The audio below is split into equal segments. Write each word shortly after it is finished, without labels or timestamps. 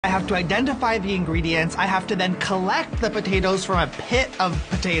I have to identify the ingredients. I have to then collect the potatoes from a pit of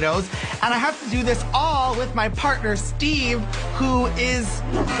potatoes. And I have to do this all with my partner, Steve, who is...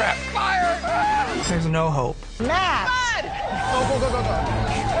 Crap. Fire! There's no hope. Matt! Go, go, go, go, go.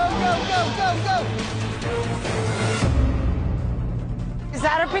 Go, go, go, go, go. Is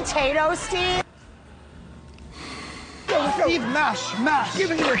that a potato, Steve? Steve, mash, mash. Give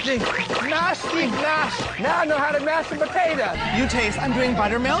me your thing. Mash, Steve, mash. Now I know how to mash a potato. You taste. I'm doing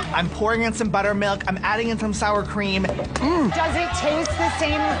buttermilk. I'm pouring in some buttermilk. I'm adding in some sour cream. Does it taste the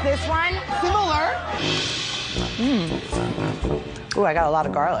same as this one? Similar. Ooh, I got a lot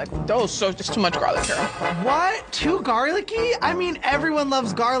of garlic. Oh, so just too much garlic here. What? Too garlicky? I mean, everyone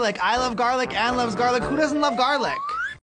loves garlic. I love garlic. Anne loves garlic. Who doesn't love garlic?